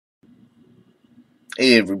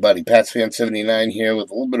Hey everybody, PatsFan79 here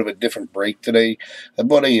with a little bit of a different break today. I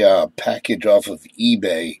bought a package off of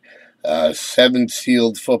eBay, 7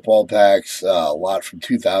 sealed football packs, a lot from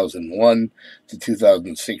 2001 to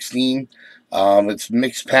 2016. It's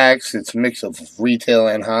mixed packs, it's a mix of retail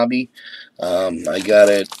and hobby. I got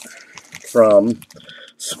it from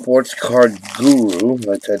Sports Card Guru.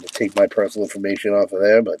 I tried to take my personal information off of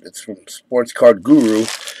there, but it's from Sports Card Guru,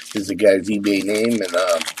 is the guy's eBay name, and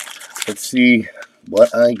let's see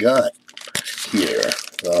what I got here.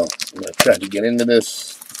 So I'm going to try to get into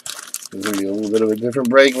this. It's going to be a little bit of a different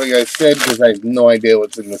break, like I said, because I have no idea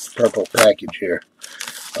what's in this purple package here.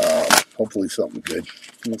 Hopefully something good.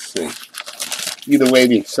 Let's see. Either way,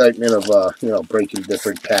 the excitement of breaking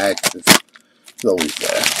different packs is always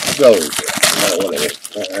there. It's always there, no matter what it is.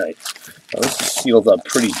 All right. Now, this is sealed up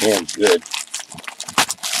pretty damn good.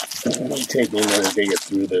 It might take me a minute to get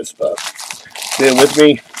through this, but bear with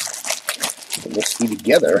me. And we'll see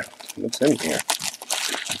together what's in here.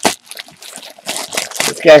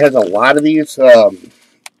 This guy has a lot of these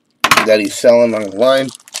that he's selling online.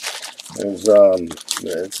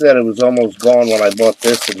 It said it was almost gone when I bought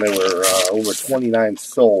this, and there were over 29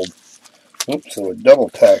 sold. Oops, so we're double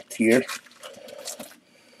packed here.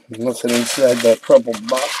 There's nothing inside that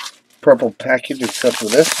purple package except for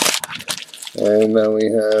this. And now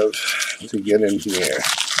we have to get in here.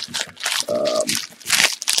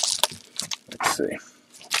 Let's see.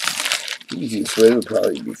 The easiest way would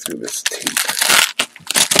probably be through this tape.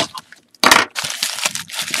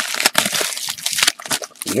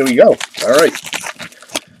 And here we go. All right.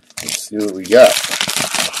 Let's see what we got.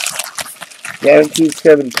 Guaranteed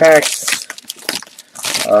 7 packs.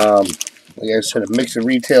 Like I said, a mix of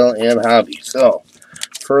retail and hobby. So,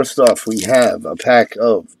 first off, we have a pack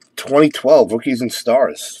of 2012 Rookies and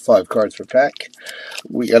Stars, 5 cards per pack.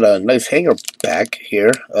 We got a nice hanger pack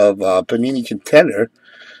here of Panini Contender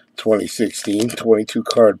 2016, 22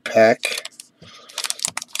 card pack.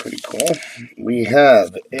 Pretty cool. We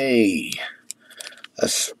have a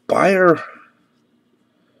Aspire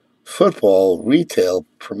Football Retail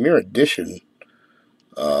Premier Edition.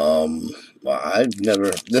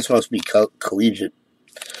 This must be collegiate.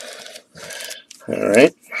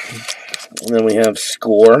 Alright. And then we have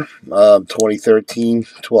Score, 2013,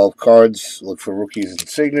 12 cards. Look for rookies and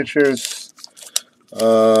signatures.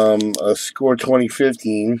 A Score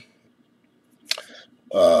 2015,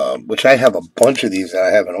 which I have a bunch of these that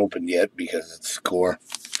I haven't opened yet because it's Score.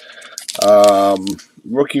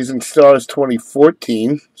 Rookies and Stars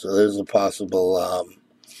 2014, so there's a possible,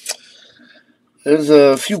 there's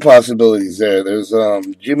a few possibilities there. There's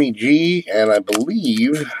Jimmy G, and I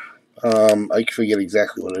believe, I forget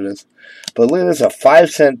exactly what it is. But look at this, a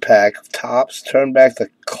 5-cent pack of Topps, Turn Back the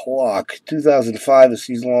Clock, 2005, a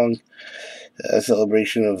season-long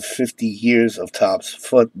celebration of 50 years of Topps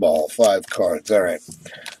football, 5 cards. All right.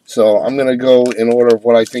 So I'm going to go in order of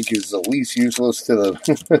what I think is the least useless to the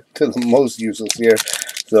to the most useless here.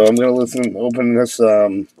 So I'm going to open this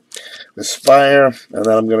Aspire, and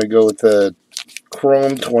then I'm going to go with the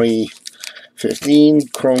Chrome 2015,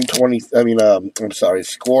 Score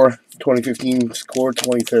 2015, Score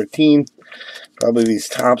 2013. Probably these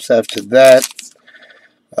Topps after that.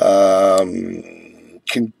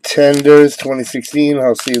 Contenders 2016.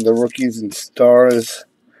 I'll see the Rookies and Stars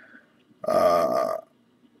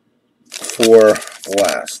for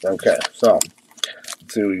last. Okay, so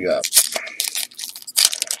let's see what we got.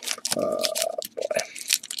 Boy.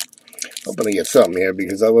 Hoping to get something here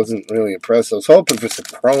because I wasn't really impressed. I was hoping for some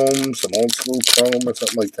chrome, some old school chrome or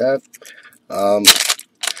something like that.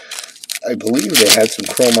 I believe they had some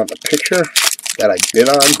chrome on the picture that I bid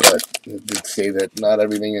on, but it did say that not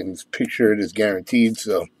everything is pictured is guaranteed.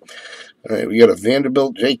 So, all right, we got a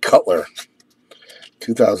Vanderbilt Jay Cutler,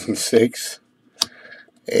 2006.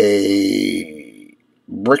 A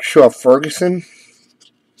Brickshaw Ferguson,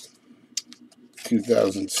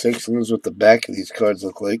 2006, and this is what the back of these cards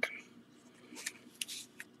look like.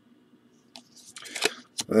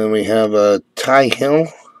 And then we have a Ty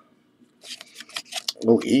Hill,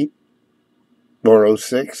 08 or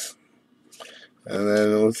 06. And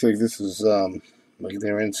then it looks like this is like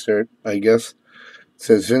their insert, I guess. It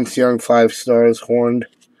says Vince Young, 5 stars, horned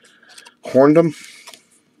him.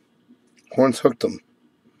 Horns hooked him.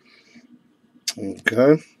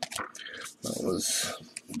 Okay. That was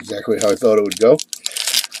exactly how I thought it would go.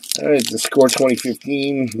 Alright, the Score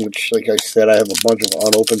 2015, which, like I said, I have a bunch of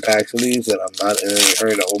unopened packs of these that I'm not in any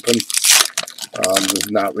hurry to open.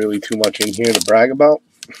 There's not really too much in here to brag about.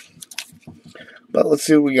 But let's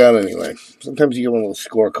see what we got anyway. Sometimes you get one of those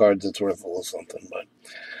scorecards that's worth a little something. But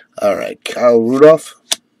alright, Kyle Rudolph,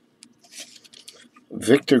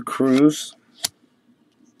 Victor Cruz,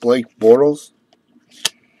 Blake Bortles,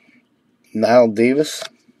 Nile Davis,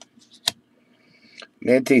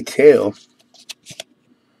 Manti Te'o.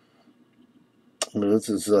 This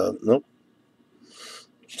is, nope,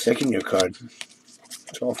 second year card.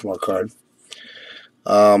 Sophomore card.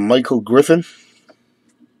 Michael Griffin.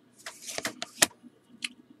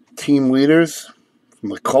 Team leaders from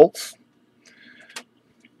the Colts.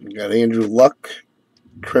 We got Andrew Luck,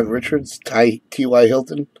 Trent Richards, T.Y.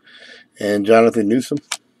 Hilton, and Jonathan Newsom.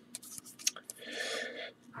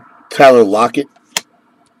 Tyler Lockett,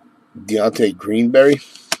 Deontay Greenberry,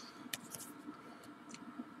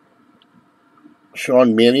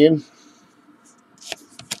 Sean Mannion,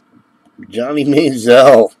 Johnny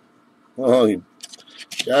Manziel. Oh,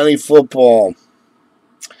 Johnny Football.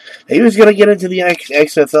 He was going to get into the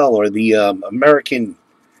XFL, or the American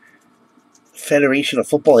Federation of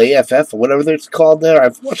Football, AFF, or whatever it's called there.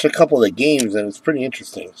 I've watched a couple of the games, and it's pretty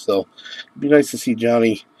interesting. So it'd be nice to see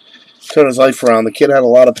Johnny turn his life around. The kid had a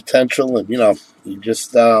lot of potential, and, he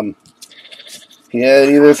just, he had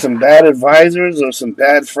either some bad advisors or some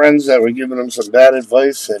bad friends that were giving him some bad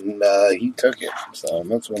advice, and he took it. So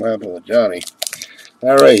that's what happened with Johnny.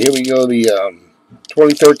 All right, here we go, the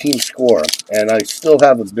 2013 score. And I still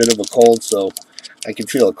have a bit of a cold, so I can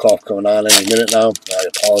feel a cough coming on any minute now. I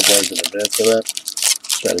apologize in advance for that.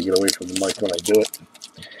 Try to get away from the mic when I do it.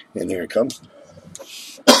 And here it comes.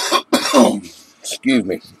 Excuse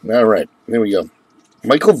me. All right, here we go.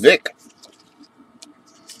 Michael Vick,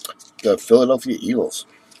 the Philadelphia Eagles.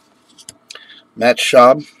 Matt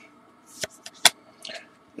Schaub.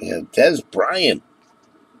 And Dez Bryant.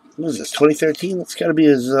 What is this, 2013? That's got to be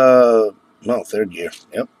his, third year.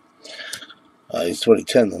 Yep. He's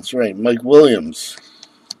 2010, that's right. Mike Williams.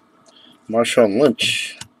 Marshawn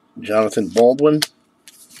Lynch. Jonathan Baldwin.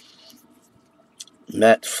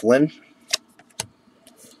 Matt Flynn.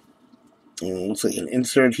 And looks like an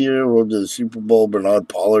insert here. Road to the Super Bowl. Bernard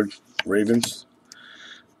Pollard, Ravens.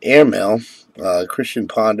 Airmail. Christian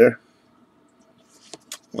Ponder.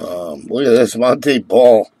 Look at this. Monte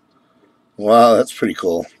Ball. Wow, that's pretty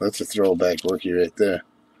cool. That's a throwback rookie right there.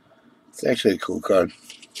 It's actually a cool card.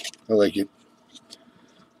 I like it.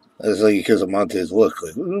 I just like it because of Monte's look.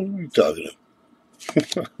 Like, what are you talking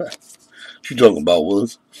about? What you talking about,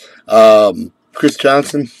 Willis? Chris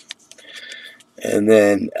Johnson. And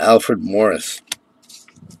then Alfred Morris.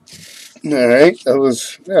 Alright, that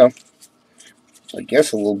was, I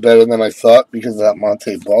guess a little better than I thought because of that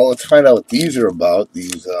Monte Ball. Let's find out what these are about.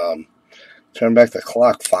 These, turn back the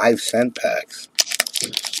clock 5-cent packs. I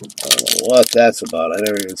don't know what that's about. I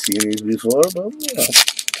never even seen these before, but,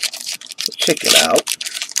 check it out.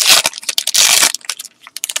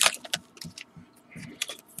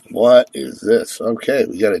 What is this? Okay,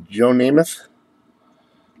 we got a Joe Namath.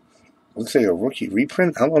 Looks like a rookie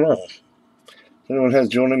reprint. I don't know. If anyone has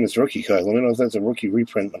Joe Namath's rookie card, let me know if that's a rookie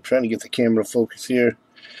reprint. I'm trying to get the camera focus here.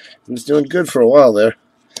 He was doing good for a while there.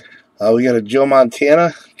 We got a Joe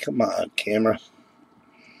Montana. Come on, camera.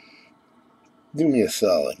 Do me a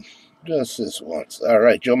solid. Just this once. All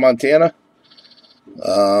right, Joe Montana.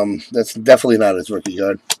 That's definitely not his rookie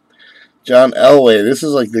card. John Elway. This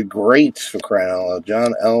is like the greats for crying out loud.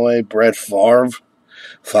 John Elway, Brett Favre,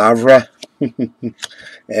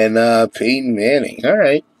 and Peyton Manning. All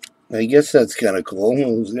right. I guess that's kind of cool.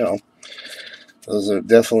 Those are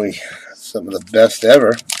definitely some of the best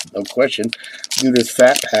ever, no question. Do this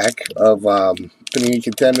fat pack of Panini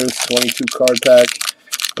Contenders, 22 card pack,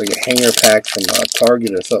 like a hanger pack from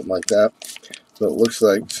Target or something like that. So it looks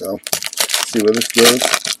like. So, let's see where this goes.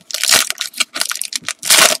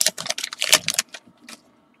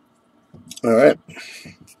 All right.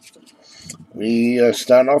 We are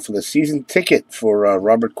starting off with a season ticket for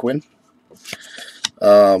Robert Quinn.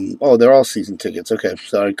 They're all season tickets. Okay,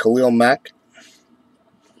 sorry. Khalil Mack.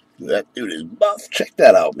 That dude is buff. Check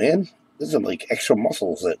that out, man. This is like extra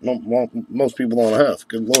muscles that most people don't have.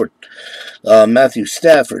 Good Lord. Matthew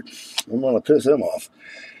Stafford. I don't want to piss him off.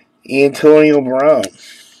 Antonio Brown.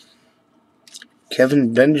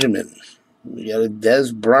 Kevin Benjamin. We got a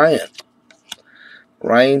Dez Bryant.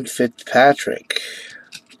 Ryan Fitzpatrick.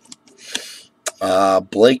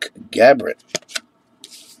 Blake Gabbert.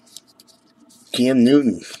 Cam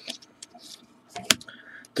Newton.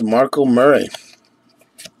 DeMarco Murray.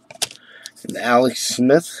 And Alex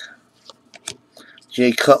Smith.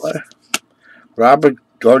 Jay Cutler. Robert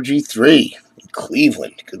RG3 in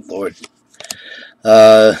Cleveland. Good Lord.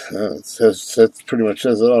 That pretty much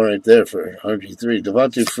says it all right there for RG3.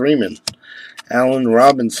 Devontae Freeman. Allen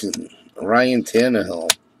Robinson. Ryan Tannehill.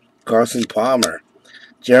 Carson Palmer.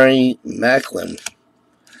 Jerry Maclin.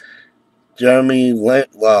 Jeremy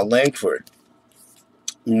Langford.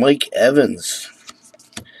 Mike Evans.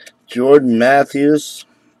 Jordan Matthews,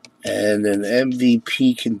 and an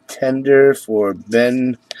MVP contender for Big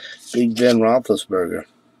Ben Roethlisberger.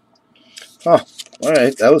 Huh. All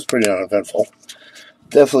right, that was pretty uneventful.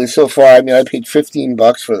 Definitely so far. I mean, I paid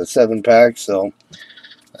 $15 for the 7-pack, so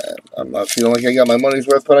I'm not feeling like I got my money's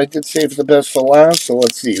worth, but I did save the best for last. So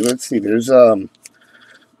let's see. There's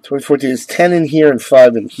 2014. There's 10 in here and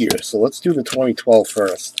 5 in here. So let's do the 2012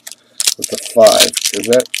 first with the 5, because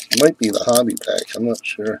that might be the hobby pack. I'm not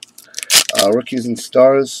sure. Rookies and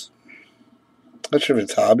stars. Not sure if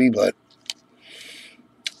it's hobby, but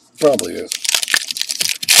probably is.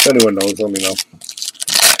 If anyone knows, let me know.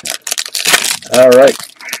 All right.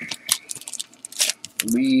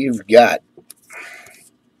 We've got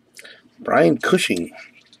Brian Cushing,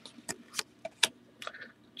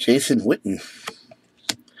 Jason Witten,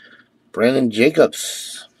 Brandon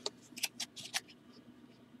Jacobs.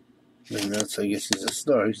 And I guess he's a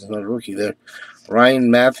star. He's not a rookie there. Ryan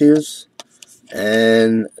Matthews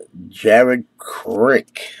and Jared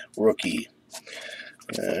Crick, rookie.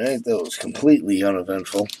 All right, that was completely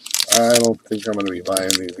uneventful. I don't think I'm going to be buying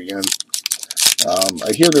these again.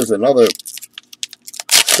 I hear there's another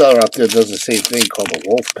seller out there that does the same thing called the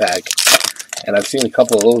Wolf Pack, and I've seen a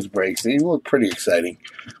couple of those breaks. They look pretty exciting.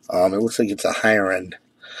 It looks like it's a higher end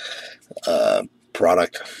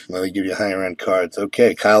product. Well, they give you higher end cards.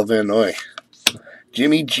 Okay, Kyle Van Noy,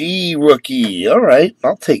 Jimmy G rookie. All right,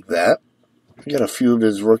 I'll take that. I got a few of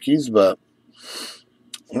his rookies, but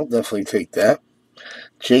I'll definitely take that.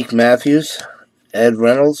 Jake Matthews, Ed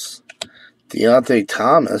Reynolds, D'Anthony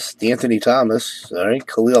Thomas,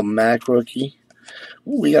 Khalil Mack rookie.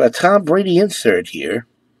 Ooh, we got a Tom Brady insert here.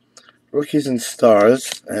 Rookies and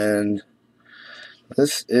stars, and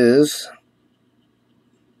this is,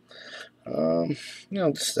 I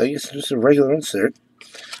guess just a regular insert,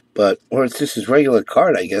 or it's just his regular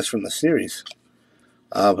card, I guess, from the series.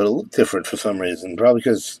 But it looked different for some reason, probably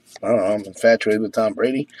because, I don't know, I'm infatuated with Tom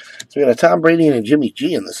Brady. So we got a Tom Brady and a Jimmy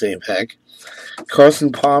G in the same pack.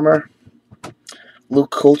 Carson Palmer,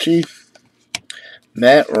 Luke Kulchi,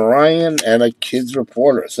 Matt Ryan, and a Kids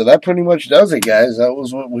Reporter. So that pretty much does it, guys. That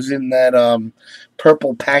was what was in that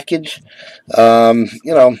purple package. I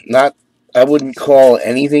wouldn't call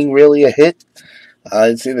anything really a hit.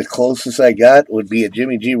 I'd say the closest I got would be a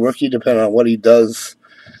Jimmy G rookie, depending on what he does,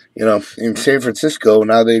 in San Francisco,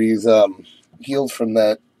 now that he's healed from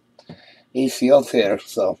that ACL tear.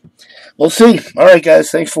 So we'll see. All right,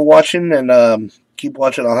 guys. Thanks for watching, and keep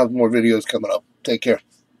watching. I'll have more videos coming up. Take care.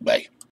 Bye.